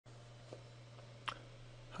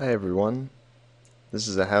Hi everyone, this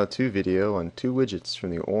is a how-to video on two widgets from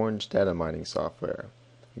the Orange data mining software,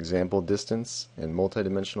 Example Distance and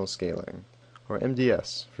Multidimensional Scaling, or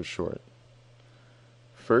MDS for short.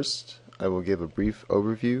 First, I will give a brief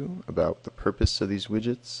overview about the purpose of these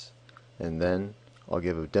widgets, and then I'll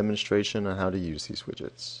give a demonstration on how to use these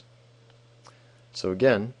widgets. So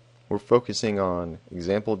again, we're focusing on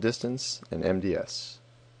Example Distance and MDS.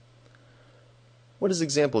 What does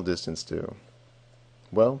Example Distance do?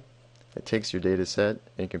 Well, it takes your data set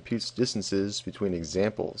and computes distances between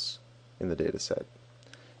examples in the data set.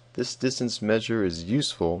 This distance measure is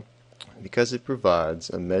useful because it provides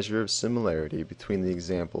a measure of similarity between the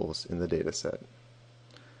examples in the data set.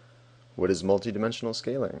 What is multidimensional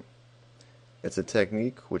scaling? It's a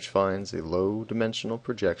technique which finds a low-dimensional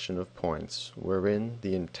projection of points wherein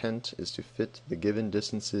the intent is to fit the given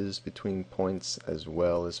distances between points as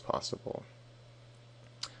well as possible.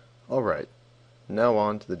 Alright. Now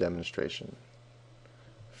on to the demonstration.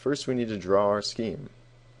 First we need to draw our scheme.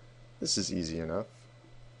 This is easy enough.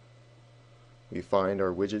 We find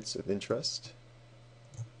our widgets of interest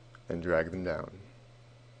and drag them down.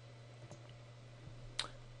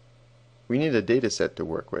 We need a data set to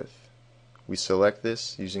work with. We select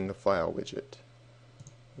this using the File widget.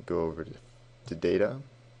 We go over to Data,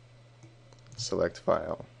 select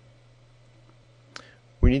File.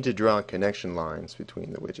 We need to draw connection lines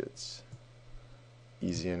between the widgets.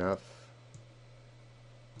 Easy enough.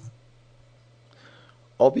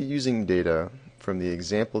 I'll be using data from the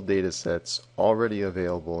example datasets already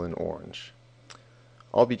available in Orange.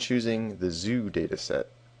 I'll be choosing the zoo dataset,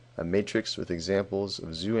 a matrix with examples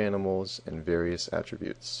of zoo animals and various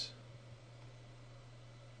attributes.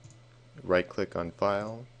 Right-click on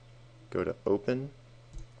File, go to Open.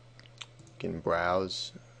 You can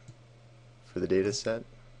browse for the dataset,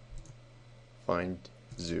 find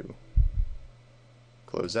zoo.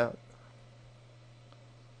 Close out.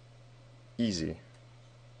 Easy.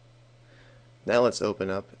 Now let's open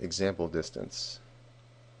up Example Distance.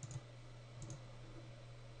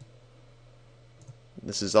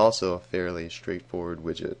 This is also a fairly straightforward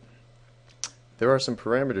widget. There are some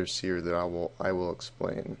parameters here that I will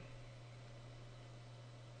explain.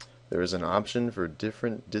 There is an option for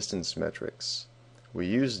different distance metrics. We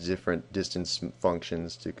use different distance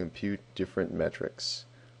functions to compute different metrics.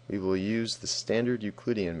 We will use the standard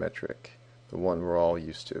Euclidean metric, the one we're all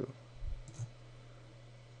used to.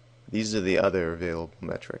 These are the other available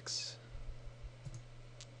metrics.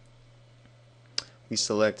 We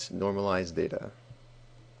select Normalized Data.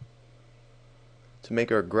 To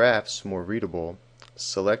make our graphs more readable,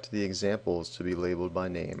 select the examples to be labeled by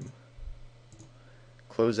name.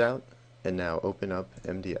 Close out, and now open up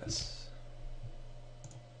MDS.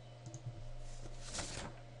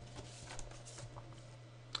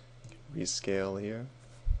 Rescale here.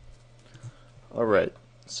 Alright,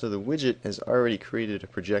 so the widget has already created a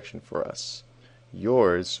projection for us.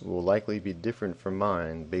 Yours will likely be different from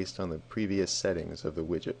mine based on the previous settings of the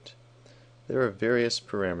widget. There are various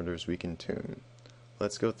parameters we can tune.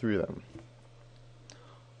 Let's go through them.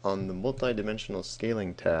 On the Multidimensional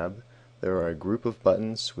Scaling tab, there are a group of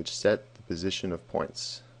buttons which set the position of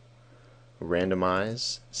points.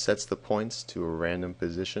 Randomize sets the points to a random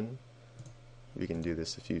position. We can do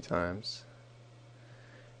this a few times.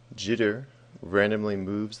 Jitter randomly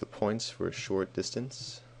moves the points for a short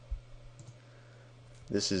distance.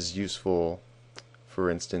 This is useful, for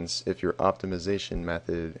instance, if your optimization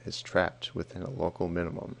method is trapped within a local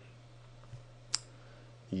minimum.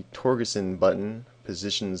 The Torgeson button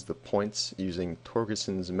positions the points using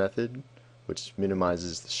Torgeson's method, which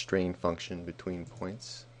minimizes the strain function between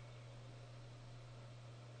points.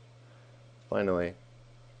 Finally,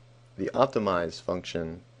 the optimize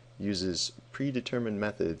function uses predetermined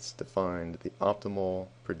methods to find the optimal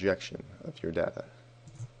projection of your data.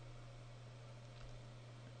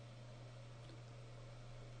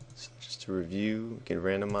 So just to review, we can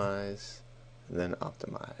randomize and then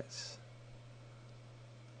optimize.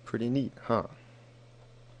 Pretty neat, huh?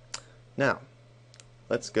 Now,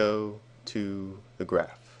 let's go to the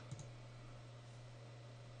graph.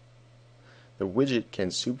 The widget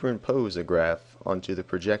can superimpose a graph onto the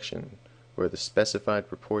projection where the specified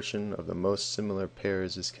proportion of the most similar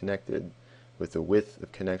pairs is connected with the width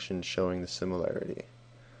of connection showing the similarity.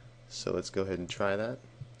 So let's go ahead and try that.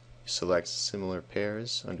 Select similar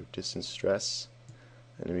pairs under distance stress,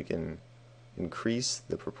 and we can increase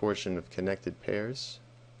the proportion of connected pairs.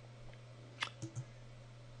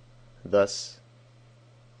 Thus,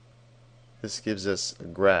 this gives us a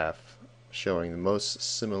graph showing the most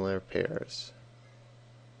similar pairs.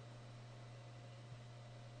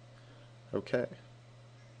 Okay.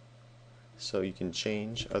 So you can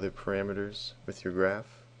change other parameters with your graph,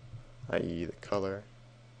 i.e. the color,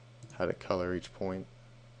 how to color each point.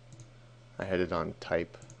 I had it on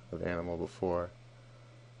type of animal before.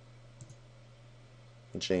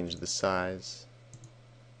 You can change the size.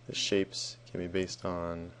 The shapes can be based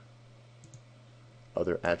on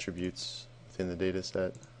other attributes within the data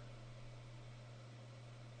set.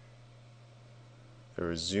 There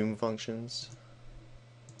are zoom functions.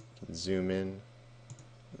 You can zoom in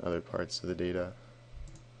other parts of the data,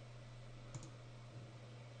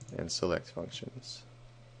 and select functions.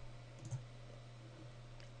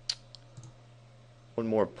 One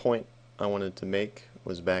more point I wanted to make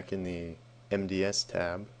was back in the MDS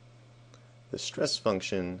tab. The stress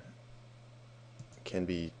function can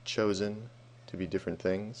be chosen to be different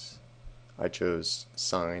things. I chose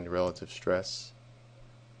signed relative stress,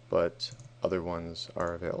 but other ones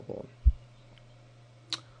are available.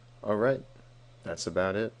 Alright, that's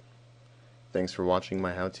about it. Thanks for watching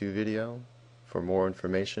my how-to video. For more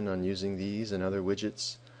information on using these and other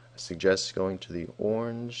widgets, I suggest going to the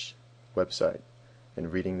Orange website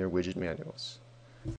and reading their widget manuals.